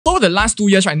Over the last 2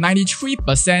 years, right,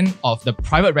 93% of the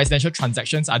private residential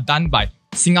transactions are done by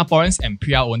Singaporeans and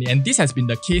PR only, and this has been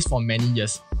the case for many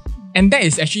years. And that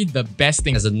is actually the best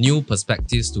thing. As a new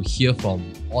perspective to hear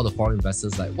from all the foreign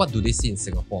investors, like what do they see in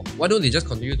Singapore? Why don't they just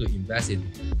continue to invest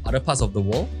in other parts of the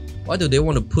world? Why do they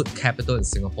want to put capital in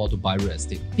Singapore to buy real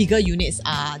estate? Bigger units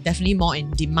are definitely more in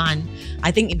demand.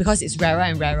 I think because it's rarer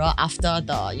and rarer after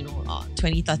the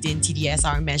 2013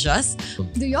 TDSR measures.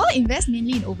 Do you all invest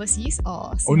mainly in overseas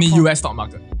or Singapore? Only US stock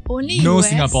market. Only No US?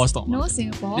 Singapore stock market. No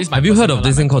Singapore? This is my Have you heard of personal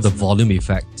this thing called the personal. volume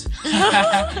effect?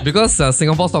 Because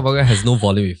Singapore stock market has no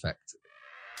volume effect.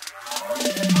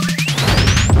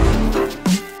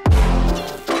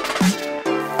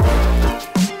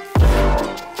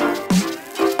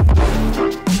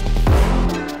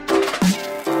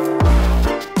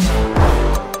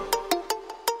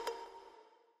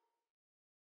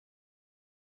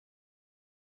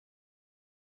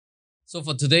 So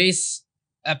for today's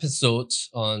episode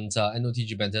on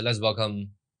NOTG Banter, let's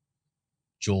welcome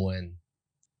Joan.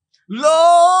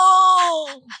 No!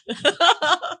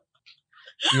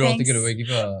 You all take it Thanks. away. Give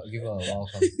her a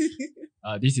welcome.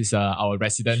 This is our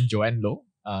resident Joanne Low.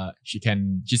 She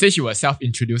said she will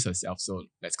self-introduce herself, so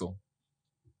let's go.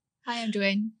 Hi, I'm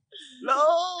Joan. No!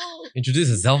 Introduce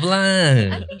yourself, lah.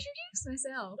 I've introduced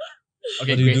myself.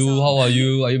 Okay, What do you Grayce. do? How are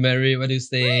you? Are you married? Where do you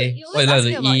stay? You What do you always like ask to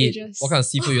me about eat? ages. What kind of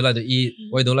seafood you like to eat?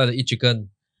 Why you don't like to eat chicken?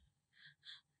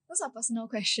 Those are personal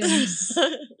questions.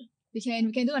 we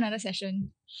can do another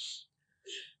session.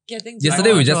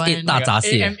 Yesterday we just ate Like a 大闸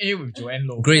蟹. AMA with Joanne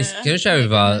Low. Grace, can you share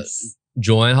with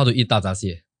Joanne how to eat 大闸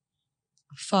蟹?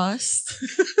 First,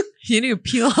 you need to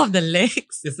peel off the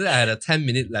legs. Yesterday I had a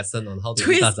 10-minute lesson on how to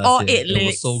Twist eat 大闸蟹. all 8 It was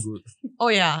legs. so good. Oh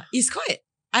yeah, it's quite.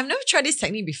 I've never tried this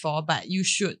technique before, but you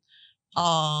should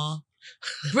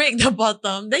break the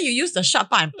bottom. Then you use the sharp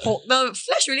part and poke. The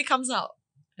flesh really comes out.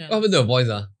 What happened to your voice?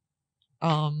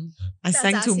 I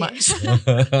sang too much.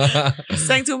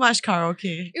 Sang too much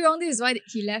karaoke. Wrong, this is why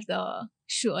he left the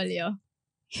shoot earlier.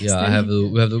 Yeah,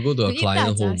 we have to go to a To eat client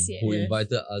home 大闸蟹. who Yeah.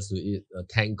 invited us to eat a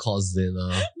 10-course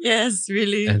dinner Yes,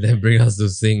 really. and then bring us to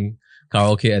sing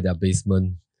karaoke at their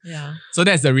basement. Yeah. So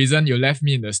that's the reason you left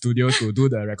me in the studio to do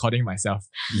the recording myself.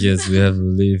 Yes, we have to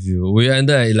leave you. We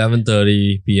ended at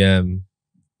 11:30 p.m.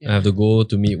 I have to go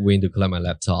to meet Wayne to collect my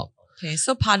laptop. Okay,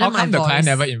 so pardon How my come the voice. client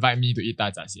never invite me to eat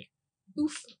大闸蟹?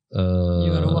 Oof.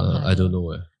 gotta work harder. I don't know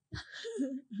where.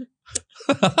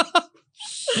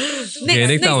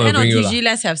 Next time I'll bring you NOTG,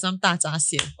 let's have some 大闸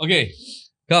蟹. Okay,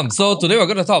 come. So today we're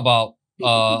going to talk about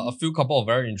a couple of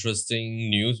very interesting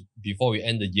news before we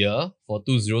end the year for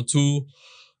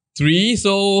 2023.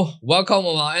 So welcome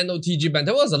on our NOTG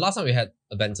banter. When was the last time we had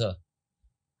a banter?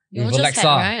 You all With just Alexa.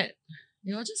 had, right?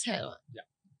 You all just had what?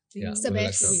 Yeah, It's the with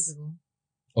best. Alexa.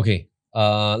 Okay,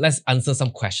 let's answer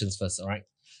some questions first, all right?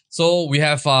 So we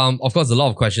have, of course, a lot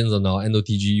of questions on our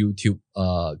NOTG YouTube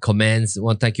comments. I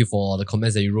want to thank you for all the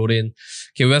comments that you wrote in.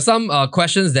 Okay, we have some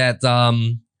questions that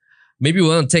maybe we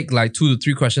want to take like 2 to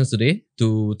 3 questions today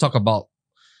to talk about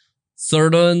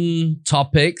certain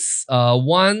topics.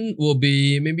 One will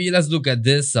be, maybe let's look at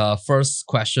this first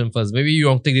question first. Maybe you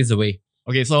want to take this away.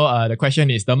 Okay, so the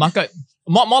question is the market,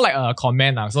 more like a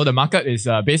comment. So the market is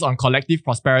based on collective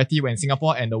prosperity. When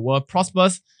Singapore and the world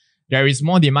prospers, there is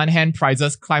more demand, hence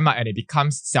prices climb up and it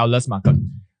becomes seller's market.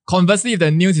 Conversely, if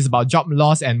the news is about job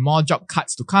loss and more job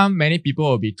cuts to come, many people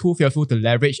will be too fearful to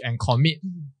leverage and commit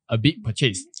a big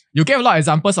purchase. You gave a lot of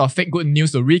examples of fake good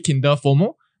news to rekindle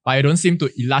FOMO, but it don't seem to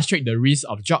illustrate the risk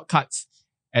of job cuts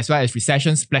as well as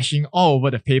recession splashing all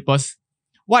over the papers.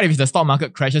 What if the stock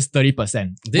market crashes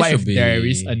 30%? What if there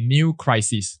is a new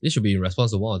crisis? This should be in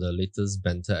response to one of the latest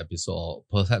banter episode or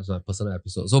perhaps my personal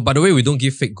episode. So by the way, we don't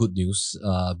give fake good news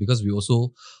because we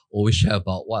also always share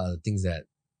about what are the things that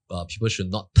people should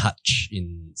not touch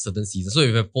in certain seasons. So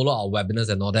if you follow our webinars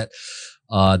and all that,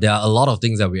 there are a lot of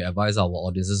things that we advise our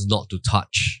audiences not to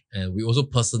touch. And we also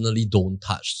personally don't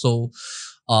touch. So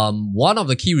one of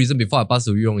the key reasons before I pass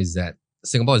to Rong is that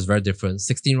Singapore is very different.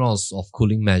 16 rounds of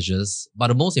cooling measures. But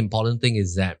the most important thing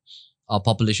is that our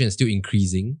population is still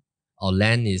increasing. Our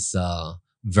land is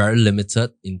very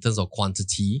limited in terms of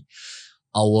quantity.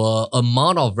 Our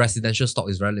amount of residential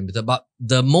stock is very limited. But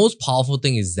the most powerful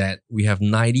thing is that we have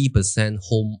 90%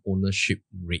 home ownership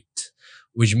rate,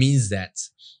 which means that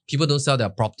people don't sell their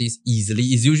properties easily.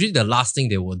 It's usually the last thing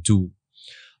they will do.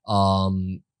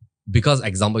 Because,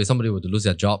 example, if somebody were to lose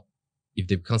their job, if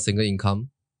they become single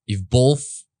income, if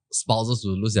both spouses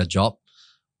will lose their job,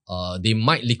 they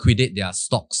might liquidate their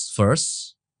stocks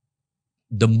first.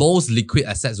 The most liquid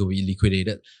assets will be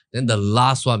liquidated. Then the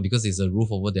last one, because it's a roof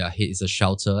over their head, is a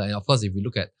shelter. And of course, if we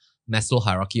look at Maslow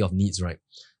hierarchy of needs, right?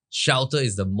 shelter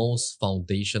is the most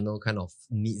foundational kind of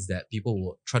needs that people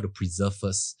will try to preserve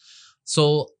first.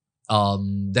 So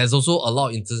there's also a lot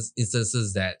of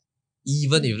instances that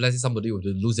even if let's say somebody were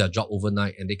to lose their job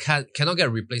overnight and they cannot get a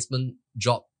replacement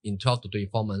job in 12 to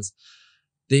 24 months,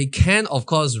 they can of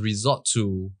course resort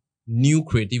to new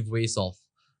creative ways of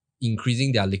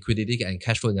increasing their liquidity and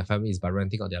cash flow in their families by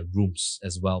renting out their rooms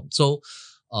as well. So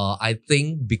I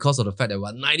think because of the fact that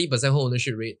we're 90% home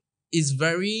ownership rate is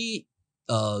very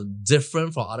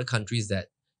different from other countries that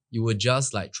you would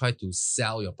just like try to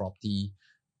sell your property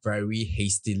very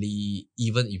hastily,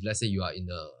 even if let's say you are in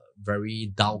a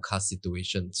very downcast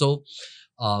situation. So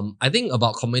I think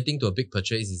about committing to a big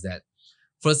purchase is that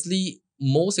firstly,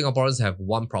 most Singaporeans have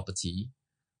one property.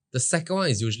 The second one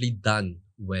is usually done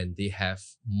when they have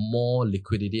more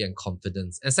liquidity and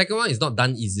confidence. And second one is not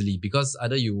done easily because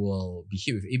either you will be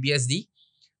hit with ABSD,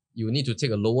 you will need to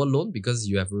take a lower loan because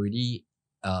you have already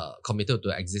committed to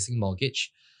an existing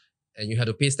mortgage, and you have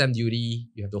to pay stamp duty,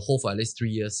 you have to hold for at least 3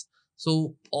 years.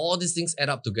 So all these things add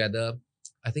up together.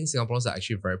 I think Singaporeans are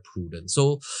actually very prudent.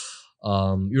 So,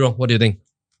 Rong, what do you think?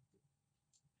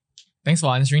 Thanks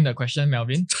for answering the question,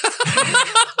 Melvin.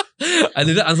 I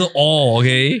didn't answer all,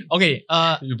 okay? Okay,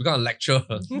 You become a lecturer.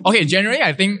 okay, generally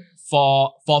I think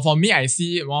for me, I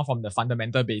see it more from the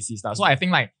fundamental basis. So I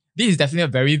think like this is definitely a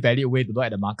very valid way to look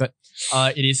at the market.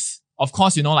 It is, of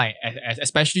course, you know, like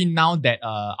especially now that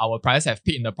our prices have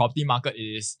peaked in the property market,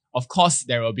 it is, of course,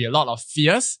 there will be a lot of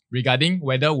fears regarding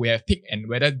whether we have peaked and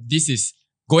whether this is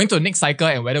going to the next cycle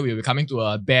and whether we will be coming to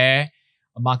a bear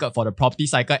market for the property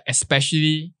cycle,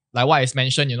 especially like what I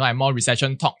mentioned, you know, like more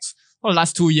recession talks for the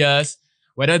last 2 years,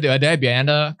 whether there be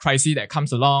another crisis that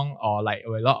comes along, or like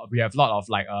we have a lot of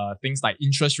like things like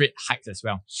interest rate hikes as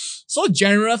well. So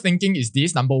general thinking is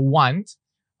this: number one,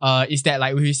 is that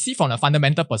like we see from a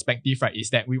fundamental perspective, right, is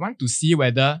that we want to see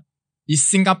whether is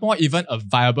Singapore even a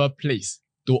viable place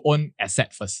to own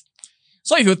asset first.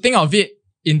 So if you think of it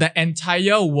in the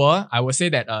entire world, I would say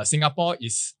that Singapore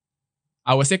is,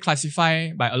 I would say,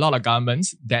 classified by a lot of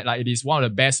governments that like it is one of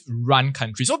the best run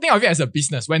countries. So think of it as a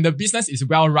business. When the business is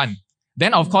well run,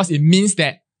 then of course it means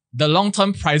that the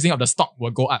long-term pricing of the stock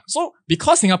will go up. So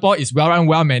because Singapore is well run,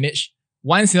 well managed,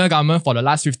 one single government for the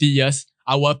last 50 years,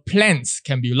 our plans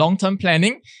can be long-term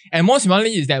planning. And most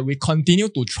importantly is that we continue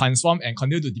to transform and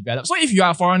continue to develop. So if you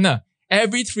are a foreigner,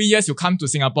 every 3 years you come to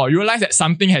Singapore, you realize that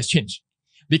something has changed.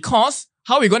 Because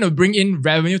how we're going to bring in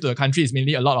revenue to the country is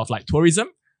mainly a lot of like tourism,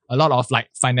 a lot of like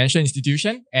financial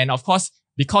institution. And of course,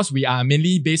 because we are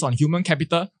mainly based on human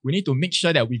capital, we need to make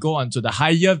sure that we go on to the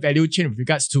higher value chain with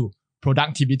regards to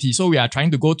productivity. So we are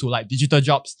trying to go to like digital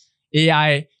jobs,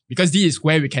 AI, because this is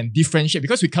where we can differentiate,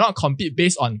 because we cannot compete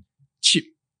based on cheap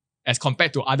as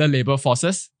compared to other labor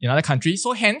forces in other countries.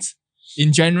 So hence,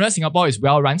 in general, Singapore is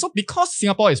well run. So because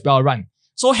Singapore is well run,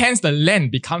 so hence the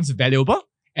land becomes valuable.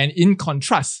 And in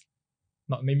contrast,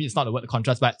 maybe it's not the word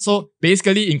contrast, but so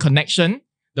basically in connection,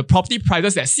 the property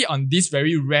prices that sit on this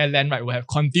very rare land, right, will have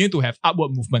continued to have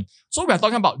upward movement. So we are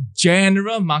talking about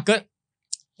general market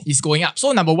is going up.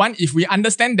 So number one, if we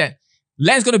understand that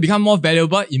land is going to become more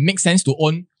valuable, it makes sense to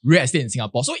own real estate in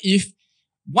Singapore. So if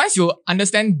once you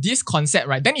understand this concept,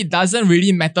 right, then it doesn't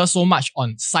really matter so much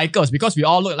on cycles, because we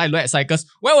all look at cycles.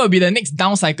 When will be the next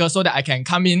down cycle so that I can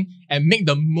come in and make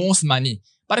the most money?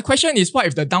 But the question is, what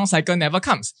if the down cycle never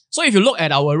comes? So if you look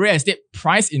at our real estate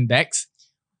price index,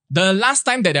 the last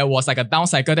time that there was like a down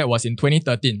cycle, that was in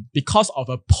 2013, because of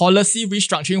a policy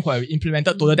restructuring where we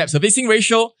implemented total debt servicing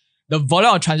ratio, the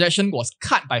volume of transaction was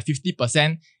cut by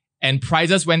 50% and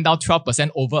prices went down 12%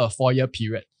 over a 4-year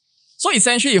period. So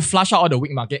essentially, you flush out all the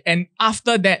weak market. And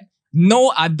after that,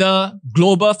 no other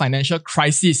global financial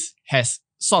crisis has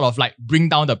sort of like bring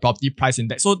down the property price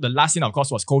index. So the last thing, of course,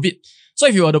 was COVID. So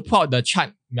if you were to pull out the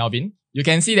chart, Melvin, you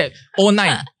can see that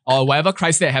 09 or whatever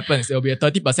crisis that happens, there will be a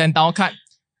 30% down cut.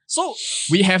 So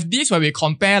we have this where we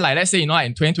compare, like let's say, you know,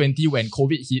 in 2020 when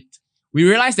COVID hit, we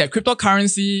realized that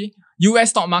cryptocurrency, US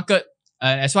stock market,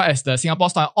 as well as the Singapore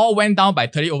stock all went down by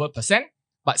 30%,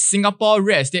 but Singapore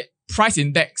real estate price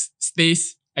index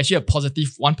stays actually a positive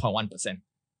 1.1%.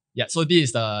 Yeah, so this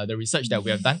is the research that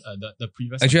we have done, the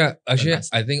previous. Actually,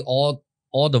 I think all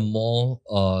the more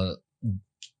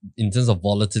in terms of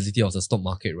volatility of the stock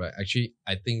market, right? Actually,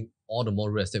 I think all the more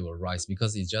real estate will rise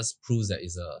because it just proves that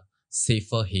it's a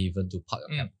safer haven to park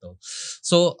your capital.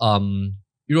 So,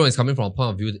 is coming from a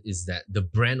point of view is that the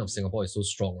brand of Singapore is so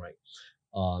strong, right?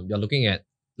 You're looking at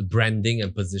the branding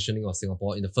and positioning of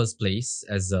Singapore in the first place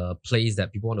as a place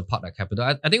that people want to park their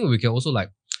capital. I think we can also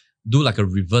like do like a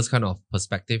reverse kind of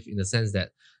perspective in the sense that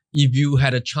if you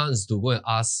had a chance to go and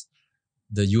ask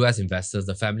the US investors,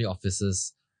 the family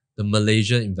offices, the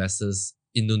Malaysia investors,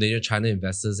 Indonesia, China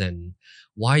investors, and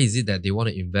why is it that they want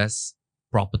to invest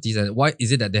properties, and why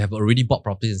is it that they have already bought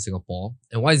properties in Singapore,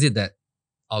 and why is it that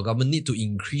our government need to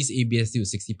increase ABSD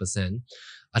to 60%?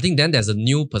 I think then there's a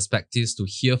new perspectives to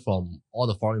hear from all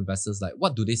the foreign investors, like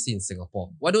what do they see in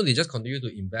Singapore? Why don't they just continue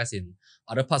to invest in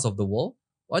other parts of the world?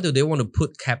 Why do they want to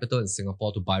put capital in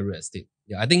Singapore to buy real estate?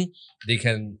 Yeah, I think they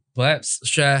can perhaps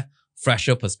share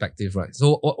fresher perspective, right?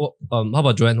 So how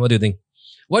about Joan? What do you think?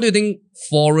 What do you think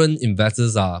foreign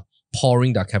investors are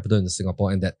pouring their capital into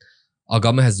Singapore and that our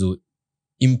government has to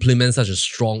implement such a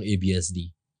strong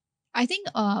ABSD? I think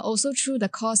also through the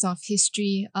course of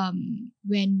history, as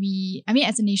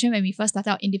a nation, when we first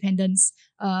started our independence,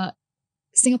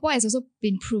 Singapore has also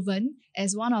been proven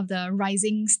as one of the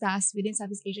rising stars within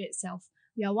Southeast Asia itself.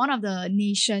 We are one of the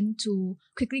nation to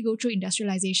quickly go through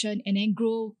industrialization and then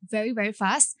grow very, very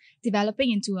fast,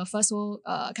 developing into a first world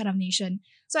kind of nation.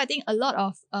 So I think a lot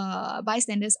of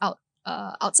bystanders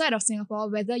outside of Singapore,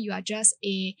 whether you are just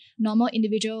a normal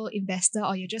individual investor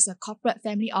or you're just a corporate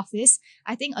family office,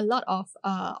 I think a lot of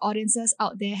audiences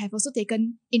out there have also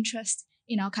taken interest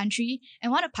in our country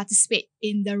and want to participate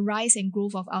in the rise and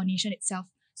growth of our nation itself.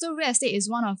 So real estate is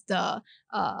one of the,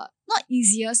 not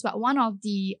easiest, but one of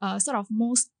the sort of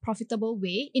most profitable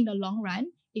way in the long run,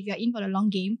 if you're in for the long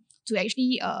game, to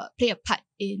actually play a part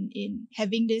in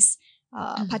having this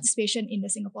participation in the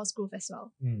Singapore's growth as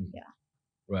well. Yeah.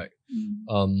 Right.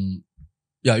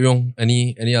 Yeah, Rong,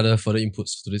 any other further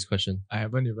inputs to this question? I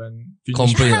haven't even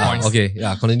finished my points. Okay,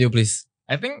 yeah, continue please.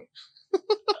 I think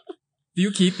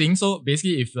few key things. So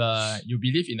basically, if you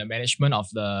believe in the management of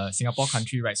the Singapore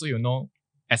country, right? So you know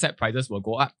asset prices will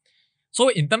go up. So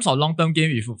in terms of long-term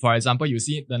game, if for example you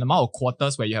see the amount of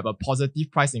quarters where you have a positive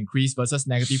price increase versus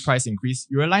negative price increase,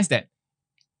 you realize that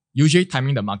usually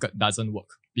timing the market doesn't work,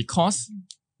 because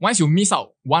once you miss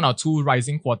out one or two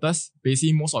rising quarters,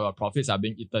 basically most of your profits are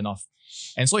being eaten off.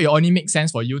 And so it only makes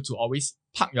sense for you to always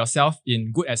park yourself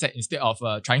in good asset instead of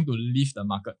trying to leave the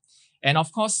market. And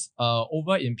of course,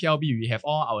 over in PLB, we have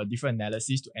all our different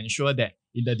analyses to ensure that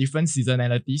in the different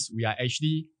seasonalities, we are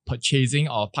actually purchasing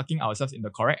or parking ourselves in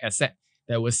the correct asset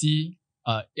that will see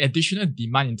additional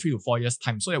demand in 3 to 4 years'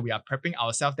 time, so that we are prepping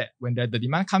ourselves that when the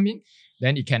demand come in,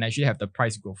 then it can actually have the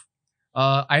price growth.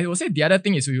 I will say the other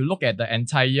thing is, if you look at the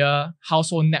entire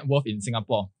household net worth in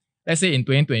Singapore, let's say in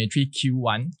 2023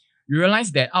 Q1, you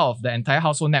realize that out of the entire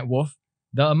household net worth,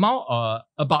 the amount,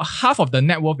 about half of the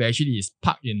net worth actually is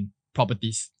parked in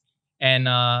properties. And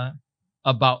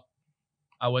about,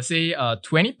 I would say,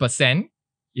 20%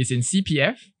 is in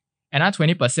CPF, another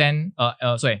 20%,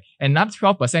 another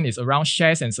 12% is around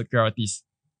shares and securities.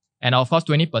 And of course,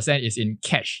 20% is in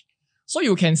cash. So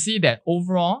you can see that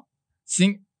overall,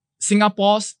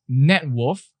 Singapore's net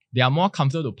worth, they are more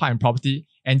comfortable to park in property,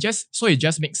 and it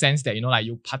just makes sense that,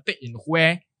 you partake in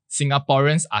where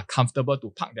Singaporeans are comfortable to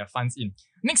park their funds in.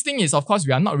 Next thing is, of course,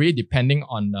 we are not really depending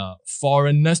on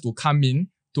foreigners to come in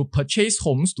to purchase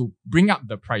homes to bring up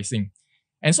the pricing.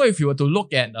 And so if you were to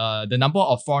look at the number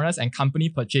of foreigners and company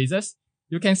purchases,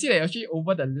 you can see that actually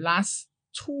over the last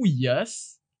 2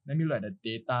 years, let me look at the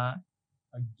data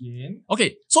again.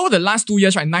 Okay, so over the last 2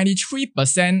 years, right,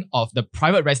 93% of the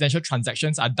private residential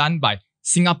transactions are done by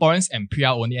Singaporeans and PR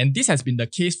only. And this has been the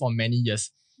case for many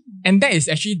years. And that is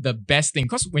actually the best thing,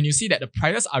 because when you see that the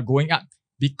prices are going up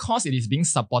because it is being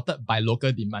supported by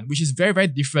local demand, which is very, very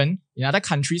different in other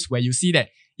countries where you see that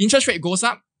interest rate goes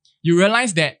up, you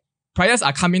realize that prices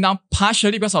are coming down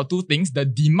partially because of two things. The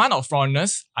demand of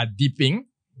foreigners are dipping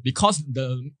because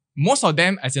most of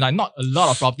them, as in like not a lot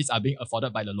of properties are being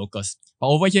afforded by the locals. But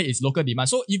over here is local demand.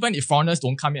 So even if foreigners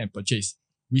don't come in and purchase,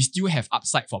 we still have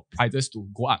upside for prices to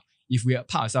go up if we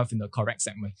park ourselves in the correct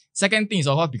segment. Second thing is,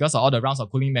 of course, because of all the rounds of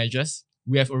cooling measures,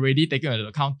 we have already taken into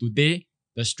account today,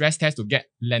 the stress test to get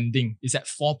lending is at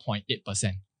 4.8%,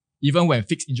 even when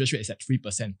fixed interest rate is at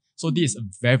 3%. So this is a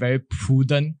very, very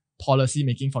prudent policy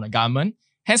making from the government.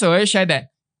 Hence, I always share that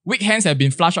weak hands have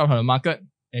been flushed out from the market.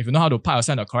 And if you know how to park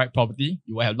yourself in the correct property,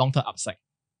 you will have long-term upside.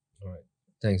 All right.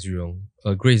 Thanks, Rong.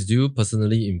 Grayce, do you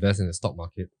personally invest in the stock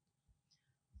market?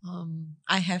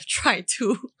 I have tried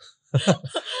to.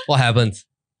 What happened?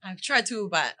 I've tried to,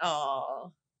 but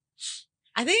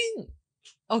I think,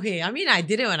 okay, I mean, I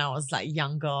did it when I was like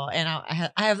younger, and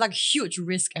I have like huge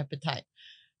risk appetite.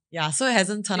 Yeah, so it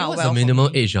hasn't turned out well. What's the for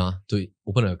minimum me. age to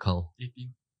open an account?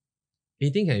 18.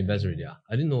 18 can invest already. I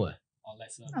didn't know. Or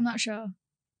lesser. I'm not sure.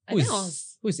 I think I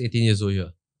was... Who is 18 years old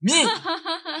here? Me!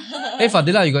 Hey,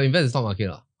 Fadila, you got invest in stock market?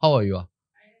 How old are you?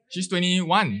 She's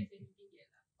 21.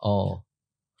 Oh.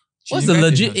 She What's the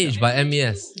invests in legit herself. age by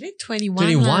MES? I think 21.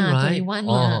 21, right? 21.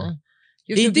 Oh.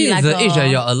 You have to 18 be is like the age that a-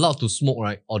 you're allowed to smoke,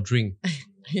 right? Or drink.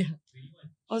 Yeah.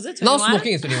 Oh, is it 21? Now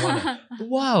smoking is 21.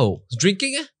 Wow.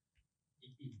 Drinking?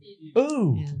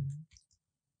 Oh. Yeah.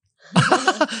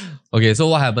 Okay, so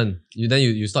what happened?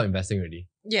 You start investing already.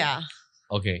 Yeah.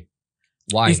 Okay.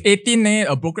 Why? It's 18,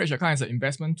 a brokerage account is an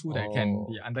investment tool that can Oh.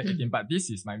 be under 18, but this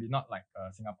is maybe not like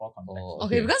a Singapore context. Oh,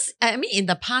 Okay, because I mean, in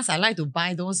the past, I like to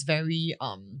buy those very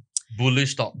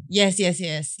bullish stock. yes,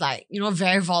 like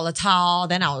very volatile.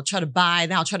 Then I'll try to buy.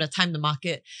 Then I'll try to time the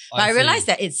market. But I realized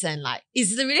that it's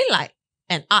really like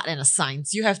an art and a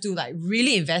science. You have to like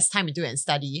really invest time into it and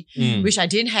study, which I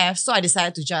didn't have. So I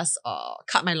decided to just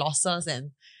cut my losses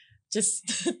and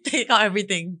just take out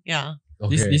everything. Yeah.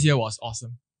 Okay. This year was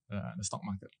awesome. The stock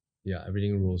market. Yeah,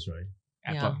 everything rose, right?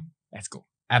 Apple. Let's go.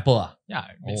 Apple ah? Yeah,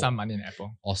 I made Oh. some money in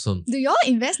Apple. Awesome. Do y'all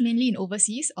invest mainly in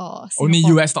overseas or Singapore? Only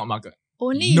US stock market.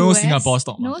 Only No US? Singapore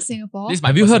stock No market. Singapore. This is my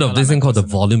Have you heard personal, of this like, thing my called the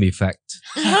personal. volume effect?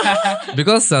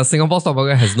 Because Singapore stock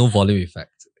market has no volume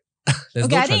effect. There's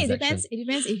Okay, no I think it transaction. depends. It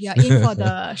depends if you're in for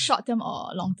the short term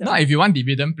or long term. No, if you want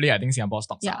dividend play, I think Singapore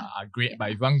stocks Yeah. are great. But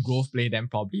if you want growth play, then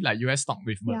probably like US stock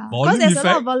with Yeah, volume because there's effect. a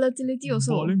lot of volatility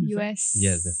also. Volume effect. US.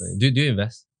 Yes, definitely. Do you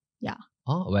invest? Yeah.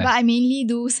 Oh, where? But I mainly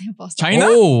do Singapore stock. China?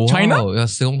 Oh, China? wow, you're a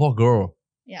Singapore girl.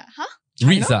 Yeah. Huh?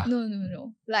 REITs ah?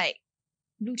 No. Like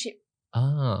blue chip.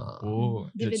 Ah. Oh,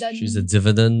 Dividend. She's a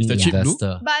dividend Is the chip blue?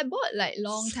 investor. But I bought like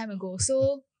long time ago.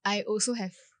 So I also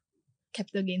have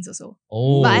capital gains also.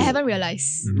 Oh. But I haven't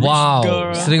realized. Wow.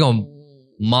 Girl. Sitting on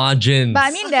margins. But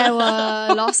I mean, there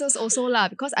were losses also lah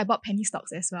because I bought penny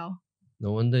stocks as well.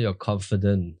 No wonder you're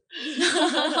confident.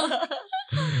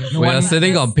 No when you're one-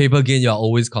 sitting on paper gain, you're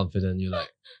always confident. You're like,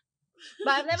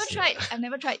 But I've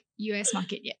never tried US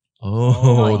market yet.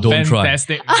 oh, don't try.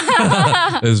 Fantastic.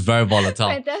 It's very volatile.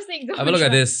 Fantastic. Don't Have a look at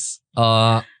try. this.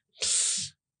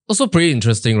 Also pretty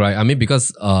interesting, right? I mean,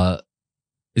 because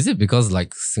is it because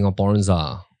like Singaporeans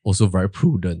are also very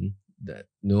prudent that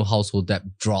household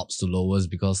debt drops to lowest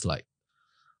because like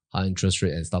high interest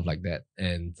rate and stuff like that.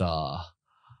 And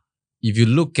if you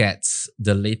look at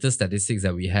the latest statistics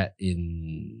that we had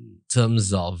in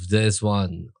terms of this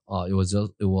one, it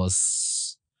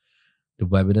was the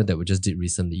webinar that we just did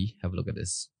recently. Have a look at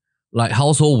this. Like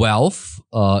household wealth,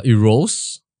 it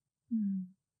rose.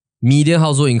 Median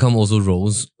household income also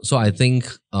rose. So I think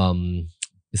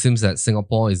it seems that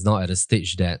Singapore is now at a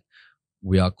stage that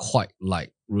we are quite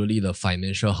like really the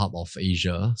financial hub of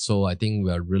Asia. So I think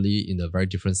we are really in a very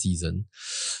different season.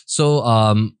 So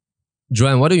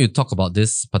Joan, why don't you talk about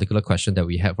this particular question that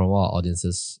we had from our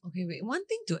audiences? Okay, wait. One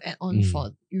thing to add on for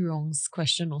Rong's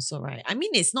question also, right? I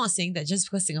mean, it's not saying that just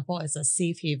because Singapore is a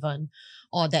safe haven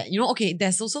or that, okay,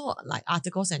 there's also like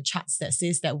articles and charts that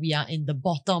says that we are in the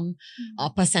bottom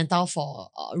percentile for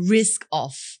risk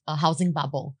of a housing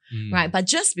bubble, right? But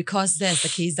just because that's the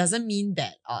case doesn't mean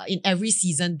that in every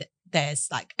season there's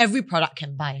like every product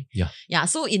can buy. Yeah.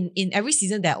 So in every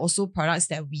season, there are also products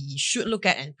that we should look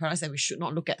at and products that we should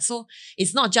not look at. So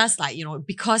it's not just like,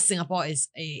 because Singapore is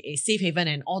a safe haven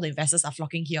and all the investors are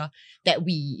flocking here that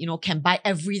we, can buy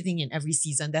everything in every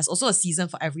season. There's also a season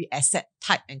for every asset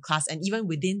type and class. And even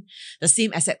within the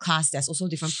same asset class, there's also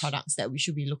different products that we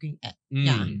should be looking at.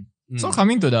 Yeah. So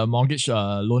coming to the mortgage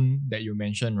loan that you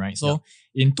mentioned, right? So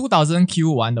in 2000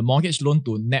 Q1, the mortgage loan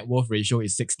to net worth ratio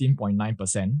is 16.9%.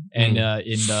 And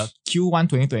in the Q1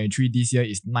 2023 this year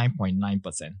is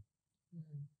 9.9%.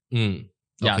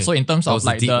 Yeah, Okay. so in terms That of was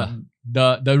like deep,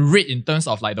 the rate in terms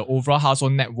of like the overall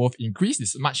household net worth increase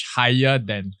is much higher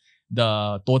than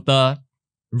the total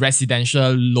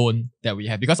residential loan that we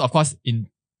have. Because of course in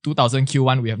 2000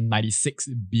 Q1 we have 96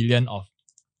 billion of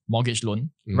mortgage loan.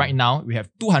 Right now we have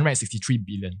 263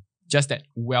 billion. Just that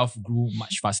wealth grew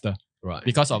much faster Right.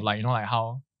 because of like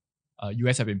how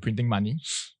US have been printing money.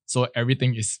 So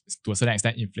everything is to a certain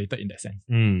extent inflated in that sense.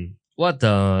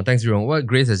 Thanks, Rong. What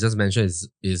Grayce has just mentioned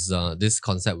is this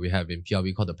concept we have in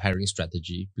PRV called the pairing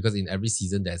strategy. Because in every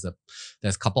season there's a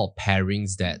couple of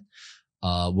pairings that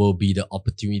will be the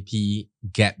opportunity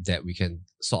gap that we can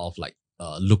sort of like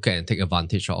look at and take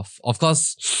advantage of. Of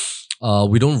course,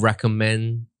 we don't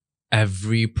recommend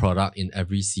every product in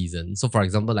every season. So for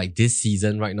example, like this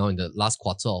season right now in the last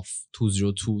quarter of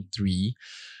 2023,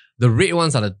 the red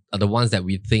ones are the ones that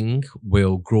we think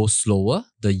will grow slower.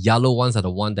 The yellow ones are the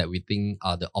ones that we think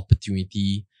are the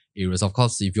opportunity areas. Of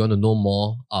course, if you want to know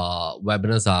more,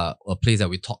 webinars are a place that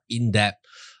we talk in depth.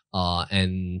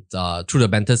 And through the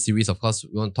banter series, of course,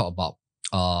 we want to talk about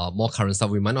more current stuff.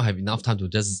 We might not have enough time to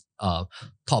just talk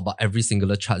about every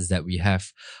singular charts that we have.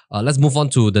 Let's move on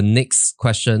to the next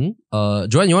question.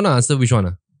 Joan, you want to answer which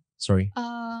one? Sorry.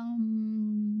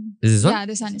 Is this one? Yeah,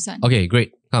 this one. Okay,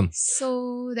 great. Come.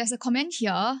 So there's a comment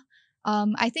here.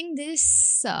 I think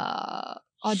this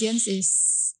audience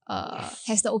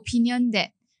has the opinion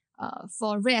that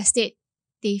for real estate,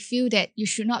 they feel that you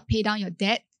should not pay down your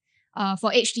debt,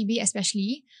 for HDB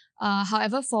especially.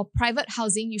 However, for private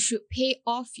housing, you should pay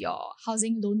off your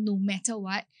housing loan no matter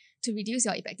what to reduce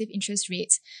your effective interest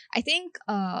rates. I think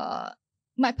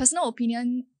my personal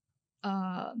opinion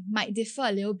might differ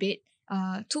a little bit.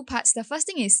 Two parts. The first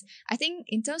thing is, I think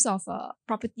in terms of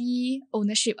property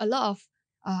ownership, a lot of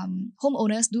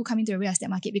homeowners do come into the real estate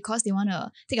market because they want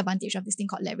to take advantage of this thing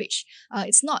called leverage.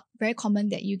 It's not very common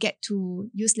that you get to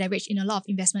use leverage in a lot of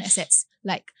investment assets.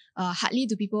 Like hardly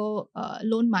do people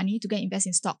loan money to go and invest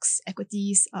in stocks,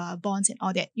 equities, bonds and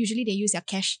all that. Usually they use their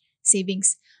cash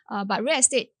savings. But real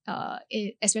estate,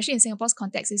 especially in Singapore's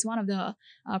context, is one of the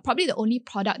probably the only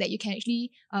product that you can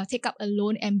actually take up a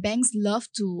loan, and banks love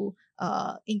to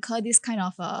incur this kind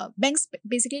of banks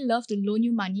basically love to loan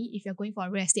you money if you're going for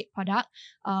a real estate product,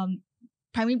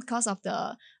 primarily because of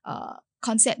the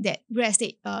concept that real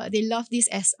estate, they love this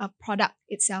as a product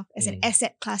itself, as an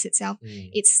asset class itself.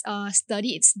 It's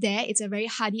sturdy, it's there, it's a very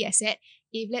hardy asset.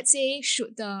 If let's say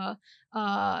should the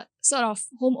sort of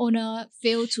homeowner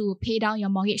fail to pay down your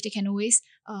mortgage, they can always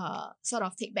sort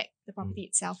of take back the property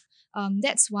itself.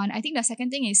 That's one. I think the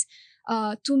second thing is,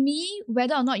 to me,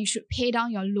 whether or not you should pay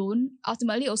down your loan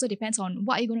ultimately also depends on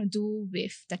what you're going to do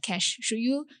with the cash. Should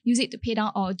you use it to pay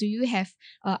down, or do you have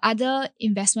other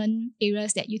investment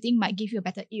areas that you think might give you a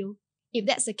better yield? If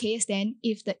that's the case, then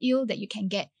if the yield that you can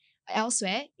get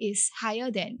elsewhere is higher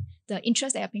than the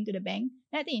interest that you're paying to the bank,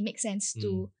 then I think it makes sense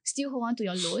to still hold on to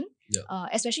your loan,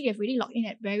 especially if you've really locked in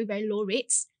at very, very low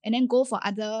rates, and then go for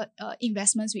other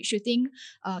investments which you think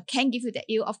can give you that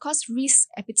yield. Of course, risk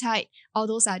appetite, all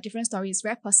those are different stories,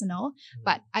 very personal,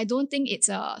 but I don't think it's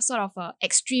a sort of a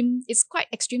extreme, it's quite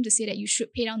extreme to say that you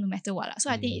should pay down no matter what. So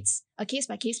I think it's a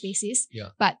case-by-case basis,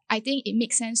 but I think it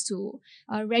makes sense to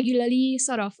regularly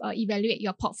sort of evaluate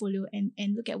your portfolio and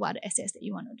look at what are the assets that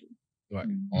you want to do. Right.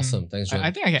 Awesome. Thanks, Joan.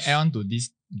 I think I can add on to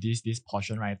this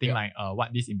portion, right? I think like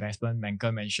what this investment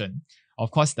banker mentioned.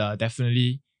 Of course,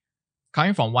 definitely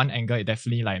coming from one angle, it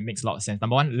definitely like makes a lot of sense.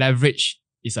 Number one, leverage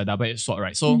is a double-edged sword,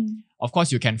 right? So of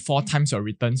course you can 4 times your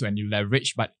returns when you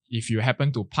leverage, but if you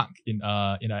happen to park in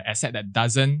an asset that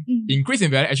doesn't increase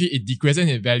in value, actually it decreases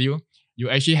in value, you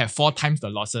actually have 4 times the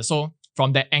losses. So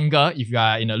from that angle, if you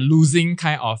are in a losing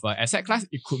kind of asset class,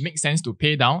 it could make sense to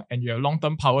pay down, and you have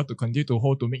long-term power to continue to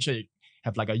hold to make sure you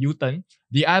have like a U-turn.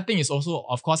 The other thing is also,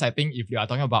 of course, I think if you are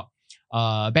talking about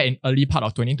back in early part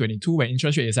of 2022, when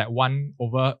interest rate is at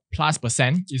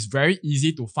 1+%, it's very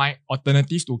easy to find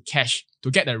alternatives to cash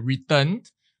to get a return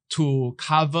to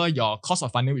cover your cost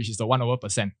of funding, which is the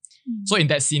 1%. So in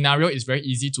that scenario, it's very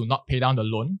easy to not pay down the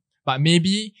loan. But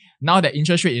maybe now that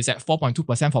interest rate is at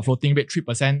 4.2% for floating rate,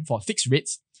 3% for fixed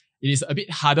rates, it is a bit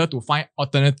harder to find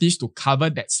alternatives to cover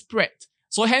that spread.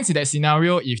 So hence in that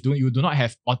scenario, if you do not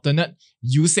have alternate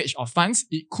usage of funds,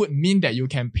 it could mean that you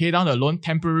can pay down the loan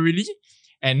temporarily.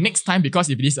 And next time, because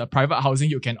if it is a private housing,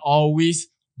 you can always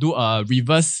do a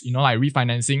reverse, like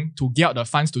refinancing to get out the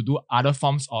funds to do other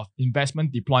forms of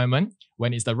investment deployment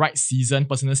when it's the right season,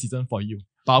 personal season for you.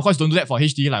 But of course, don't do that for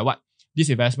HDB like what this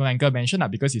investment anchor mentioned,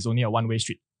 because it's only a one-way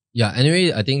street. Yeah,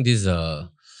 anyway, I think this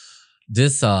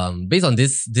based on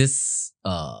this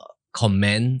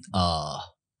comment,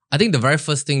 I think the very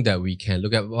first thing that we can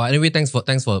look at. Well, anyway, thanks for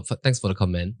the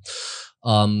comment.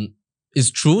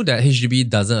 It's true that HDB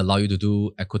doesn't allow you to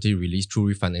do equity release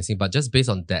through refinancing, but just based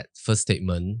on that first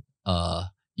statement,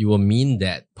 it will mean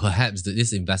that perhaps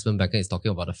this investment banker is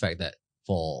talking about the fact that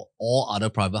for all other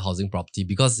private housing property,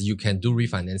 because you can do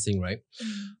refinancing, right?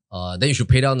 Then you should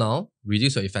pay down now,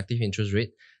 reduce your effective interest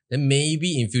rate. Then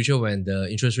maybe in future when the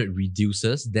interest rate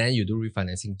reduces, then you do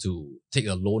refinancing to take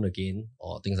a loan again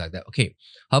or things like that. Okay.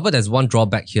 However, there's one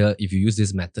drawback here if you use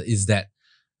this method, is that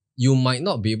you might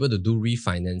not be able to do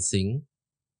refinancing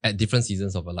at different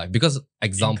seasons of your life. Because,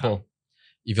 example,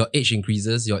 if your age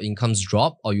increases, your incomes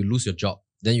drop, or you lose your job,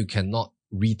 then you cannot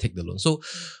retake the loan. So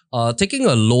taking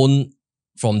a loan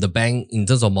from the bank in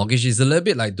terms of mortgage is a little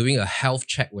bit like doing a health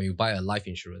check when you buy a life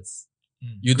insurance.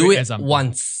 You do it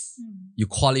once, you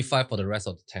qualify for the rest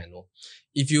of the tenure.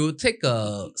 If you take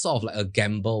a sort of like a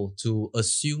gamble to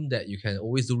assume that you can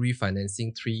always do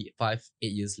refinancing 3, 5,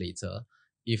 8 years later,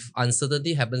 if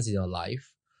uncertainty happens in your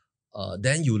life,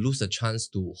 then you lose the chance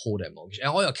to hold that mortgage. And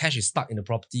all your cash is stuck in the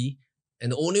property,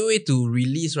 and the only way to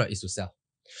release, right, is to sell.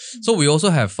 So we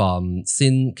also have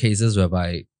seen cases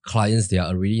whereby clients, they are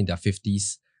already in their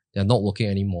 50s, they're not working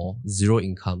anymore, zero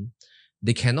income,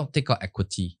 they cannot take out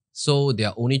equity. So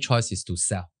their only choice is to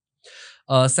sell.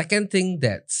 Second thing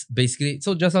that's basically,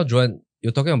 so just now Joan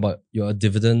you're talking about you're a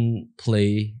dividend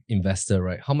play investor,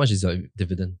 right? How much is your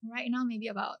dividend? Right now, maybe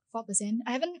about 4%.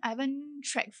 I haven't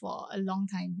tracked for a long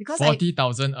time because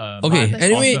 40,000 Okay, month.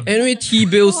 anyway, Awesome. anyway,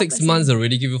 T-bill 6 4%. months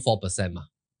already give you 4%.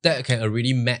 That can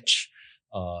already match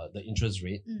the interest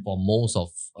rate for most of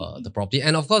the property.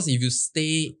 And of course, if you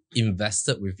stay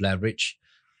invested with leverage,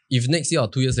 if next year or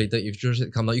 2 years later, if interest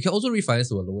rate come down, you can also refinance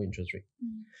to a lower interest rate.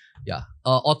 Yeah.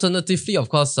 Alternatively, of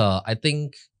course, I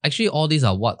think actually all these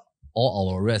are what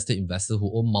all our real estate investors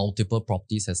who own multiple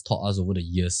properties has taught us over the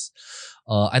years.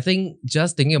 I think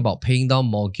just thinking about paying down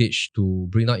mortgage to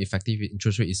bring down effective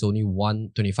interest rate is only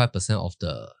 25% of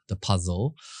the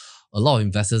puzzle. A lot of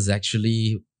investors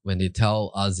actually, when they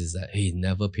tell us is that, hey,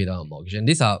 never pay down a mortgage. And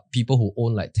these are people who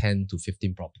own like 10 to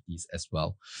 15 properties as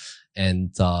well.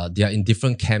 And they are in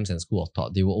different camps and school of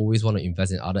thought. They will always want to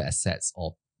invest in other assets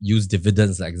or use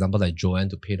dividends, like example like Joan,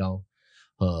 to pay down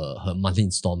her monthly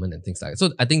installment and things like that.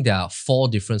 So I think there are 4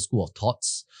 different school of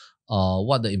thoughts.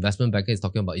 What the investment banker is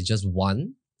talking about is just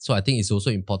one. So I think it's also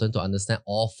important to understand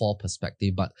all 4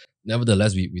 perspectives. But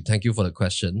nevertheless, we thank you for the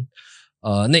question.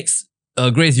 Next,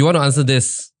 Grayce, you want to answer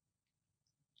this?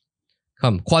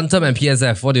 Come, quantum and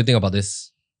PSF. What do you think about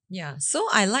this? Yeah, so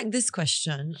I like this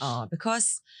question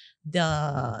because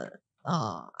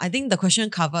I think the question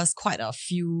covers quite a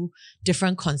few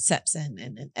different concepts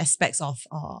and aspects of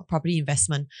property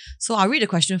investment. So I'll read the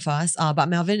question first. But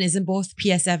Melvin, isn't both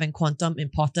PSF and quantum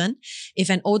important? If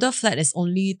an older flat is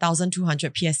only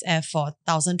 1,200 PSF for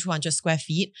 1,200 square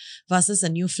feet versus a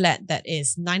new flat that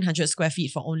is 900 square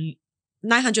feet for only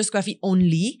 900 square feet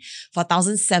only for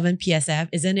 1,007 PSF,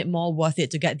 isn't it more worth it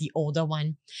to get the older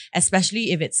one?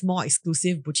 Especially if it's more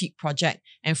exclusive boutique project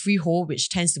and freehold, which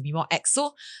tends to be more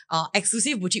So,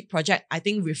 exclusive boutique project, I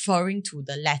think referring to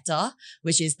the latter,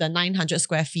 which is the 900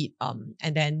 square feet,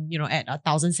 and then, at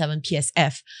 1,007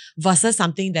 PSF versus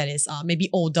something that is maybe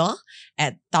older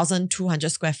at 1,200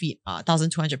 square feet,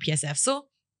 1,200 PSF. So,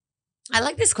 I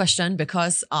like this question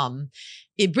because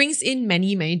it brings in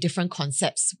many, many different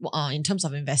concepts in terms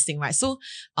of investing, right? So,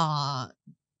 the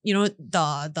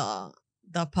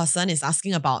person is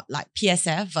asking about like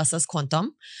PSF versus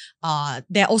quantum.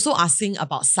 They're also asking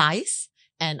about size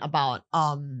and about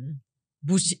like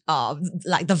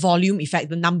the volume effect,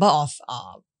 the number of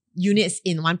units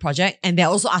in one project, and they're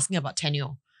also asking about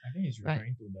tenure. I think it's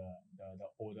referring to the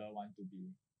older one to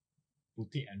be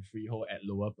boutique and freehold at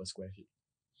lower per square feet.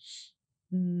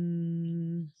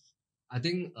 I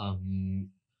think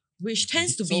which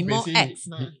tends to So be more basically, X,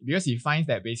 nah. because he finds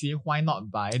that basically why not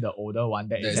buy the older one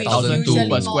that is That is 1,002 1,002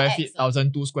 per per square X, feet, ah.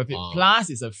 1,002 square feet, plus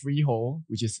it's a freehold,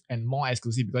 which is and more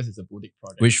exclusive because it's a boutique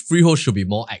project. which freehold should be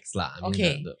more X lah. I mean,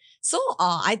 Okay. So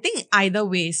I think either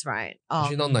ways, right?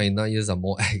 actually now 99 years are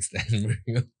more X than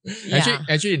real. Yeah.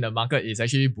 Actually, in the market, it's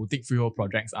actually boutique freehold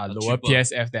projects are lower cheaper.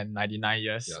 PSF than 99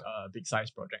 years Yeah. big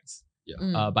size projects.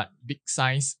 Yeah. But big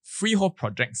size freehold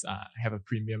projects have a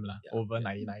premium over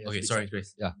 99 years. Okay, big sorry, size.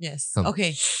 Grayce. Yeah. Yes. Come.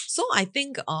 Okay. So I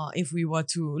think if we were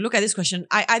to look at this question,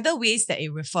 either ways that it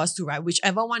refers to, right,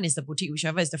 whichever one is the boutique,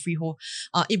 whichever is the freehold,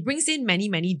 it brings in many,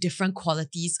 many different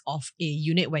qualities of a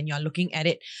unit when you are looking at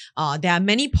it. There are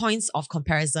many points of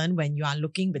comparison when you are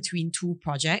looking between 2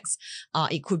 projects.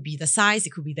 It could be the size, it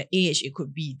could be the age, it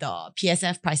could be the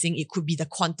PSF pricing, it could be the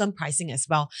quantum pricing as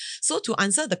well. So to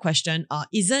answer the question,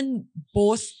 isn't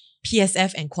both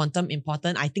PSF and quantum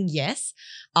important? I think yes.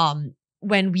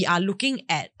 When we are looking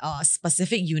at a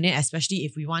specific unit, especially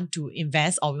if we want to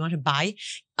invest or we want to buy,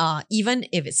 even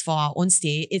if it's for our own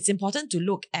stay, it's important to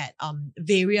look at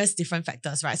various different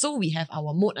factors, right? So we have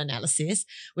our mode analysis,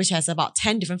 which has about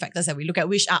 10 different factors that we look at,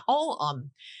 which are all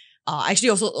actually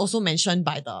also mentioned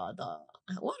by the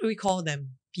what do we call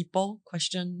them? People?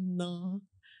 Questioner?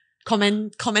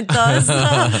 Commenters,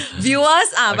 viewers,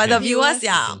 by the viewers, Viewers.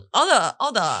 yeah,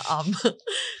 all the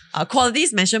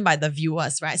qualities mentioned by the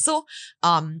viewers, right? So,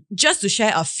 just to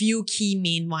share a few key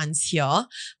main ones here,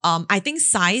 I think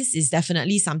size is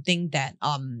definitely something that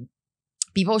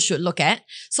people should look at.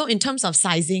 So in terms of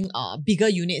sizing, bigger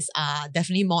units are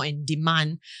definitely more in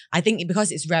demand. I think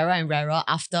because it's rarer and rarer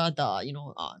after the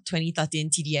 2013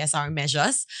 TDSR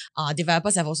measures,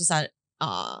 developers have also started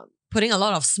putting a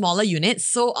lot of smaller units.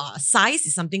 So size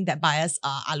is something that buyers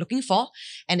are looking for,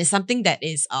 and it's something that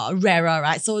is rarer,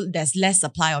 right? So there's less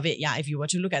supply of it. Yeah, if you were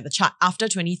to look at the chart after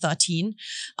 2013,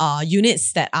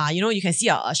 units that are, you can see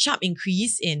a sharp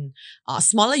increase in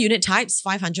smaller unit types,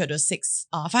 500 to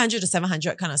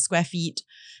 700 kind of square feet,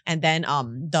 and then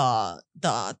the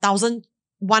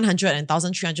 1,100 and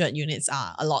 1,300 units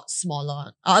are a lot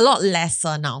smaller, a lot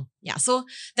lesser now. Yeah, so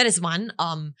that is one.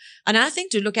 Another thing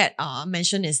to look at,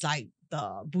 mention is like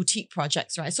the boutique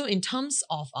projects, right? So in terms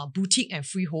of boutique and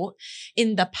freehold,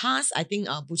 in the past, I think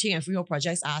boutique and freehold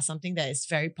projects are something that is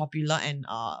very popular and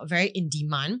very in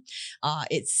demand.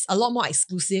 It's a lot more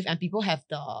exclusive, and people have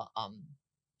the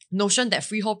notion that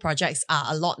freehold projects are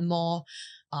a lot more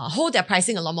hold their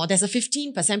pricing a lot more. There's a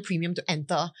 15% premium to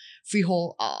enter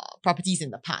freehold properties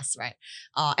in the past, right?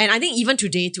 And I think even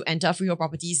today to enter freehold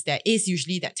properties, there is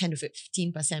usually that 10 to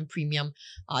 15% premium,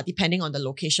 depending on the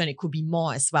location. It could be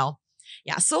more as well.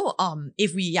 Yeah, so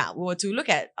if we were to look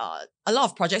at a lot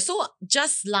of projects, so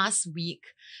just last week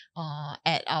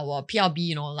at our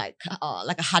PLB, like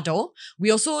a huddle,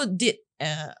 we also did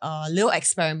a little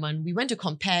experiment. We went to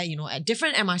compare, at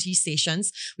different MRT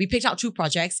stations. We picked out 2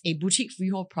 projects, a boutique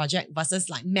freehold project versus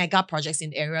like mega projects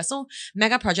in the area. So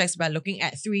mega projects, we're looking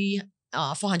at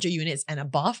 400 units and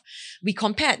above. We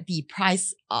compared the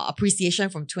price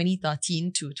appreciation from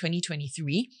 2013 to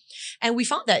 2023. And we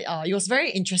found that it was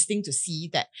very interesting to see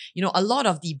that, a lot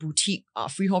of the boutique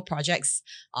freehold projects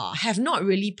have not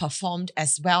really performed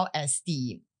as well as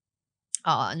the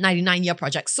 99-year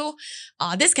project. So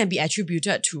this can be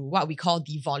attributed to what we call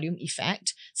the volume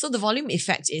effect. So the volume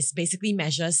effect is basically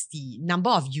measures the number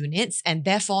of units and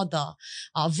therefore the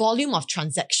volume of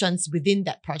transactions within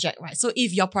that project, right? So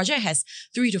if your project has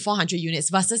 300 to 400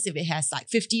 units versus if it has like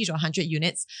 50 to 100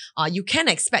 units, you can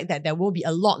expect that there will be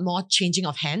a lot more changing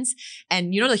of hands.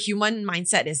 And the human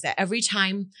mindset is that every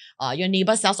time your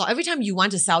neighbor sells or every time you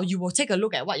want to sell, you will take a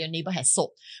look at what your neighbor has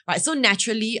sold, right? So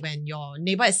naturally, when your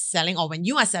neighbor is selling or when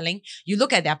you are selling, you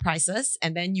look at their prices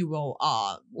and then you will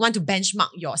want to benchmark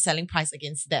your selling price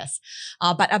against theirs.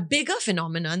 But a bigger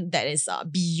phenomenon that is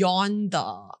beyond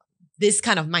this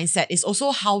kind of mindset is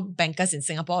also how bankers in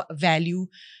Singapore value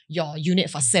your unit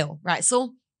for sale, right?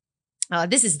 So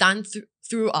this is done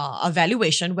through a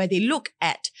valuation where they look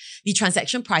at the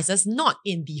transaction prices, not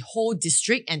in the whole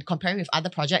district and comparing with other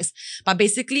projects, but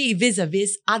basically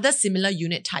vis-a-vis other similar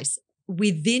unit types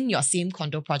within your same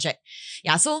condo project.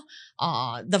 Yeah, so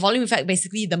the volume effect,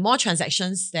 basically, the more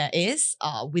transactions there is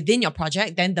within your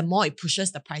project, then the more it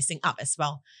pushes the pricing up as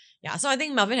well. Yeah, so I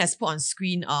think Melvin has put on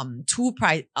screen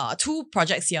two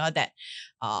projects here that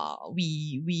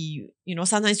we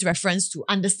sometimes reference to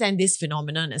understand this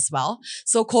phenomenon as well.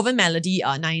 So Coven Melody,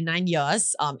 99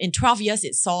 years, in 12 years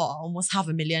it saw almost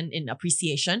 $500,000 in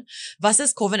appreciation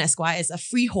versus Coven Esquire is a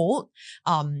freehold,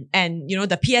 and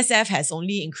the PSF has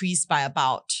only increased by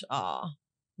about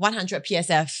 100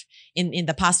 PSF in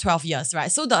the past 12 years,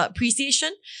 right? So the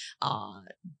appreciation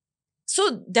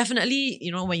so definitely,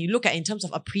 when you look at in terms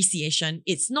of appreciation,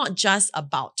 it's not just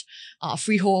about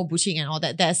freehold, boutique and all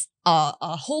that. There's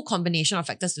a whole combination of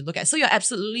factors to look at. So you're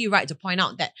absolutely right to point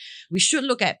out that we should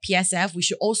look at PSF. We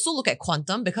should also look at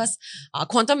quantum because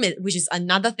quantum, which is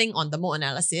another thing on the mode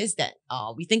analysis that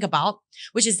we think about,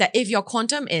 which is that if your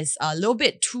quantum is a little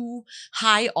bit too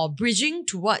high or bridging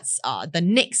towards the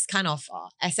next kind of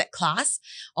asset class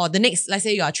or the next, let's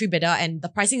say you're a 3 bidder and the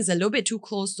pricing is a little bit too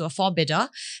close to a 4 bidder,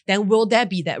 then will there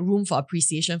be that room for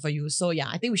appreciation for you? So yeah,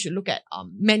 I think we should look at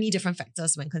many different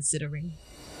factors when considering.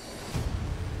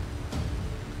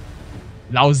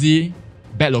 Lousy,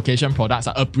 bad location products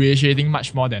are appreciating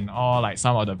much more than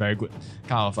some of the very good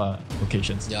kind of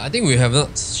locations. Yeah, I think we have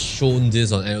not shown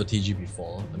this on NOTG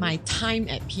before. My time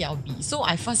at PLB. So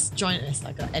I first joined as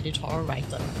like an editorial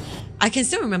writer. I can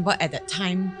still remember at that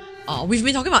time, we've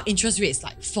been talking about interest rates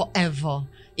like forever.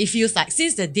 It feels like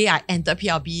since the day I entered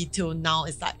PLB till now,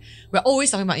 it's like we're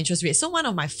always talking about interest rates. So one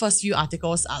of my first few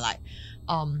articles are like,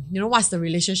 what's the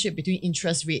relationship between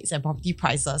interest rates and property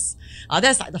prices?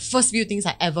 That's like the first few things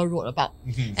I ever wrote about.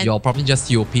 Mm-hmm. Your property just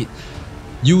TOP'd.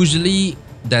 Usually,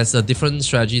 there's a different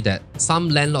strategy that some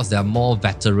landlords that are more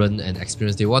veteran and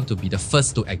experienced, they want to be the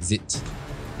first to exit.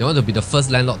 They want to be the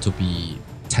first landlord to be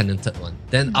tenanted one.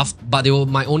 Then but they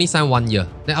might only sign 1 year.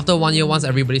 Then after 1 year, once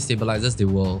everybody stabilizes, they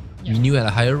will renew at a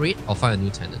higher rate or find a new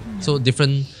tenant. So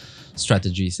different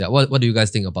strategies. Yeah. What do you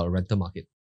guys think about the rental market?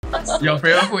 Your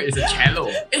favorite food is a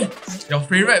cello. Your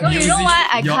favorite music. You know why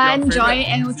I can't join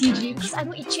NOTG? Because I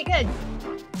don't eat chicken.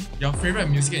 Your favorite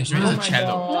music instrument is a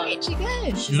cello. I don't eat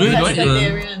chicken. You don't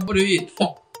eat. What do you eat?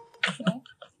 Pork.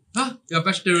 Huh? You're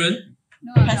vegetarian?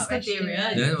 No, I'm not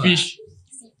vegetarian. Fish.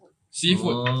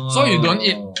 Seafood. So you don't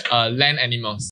eat land animals.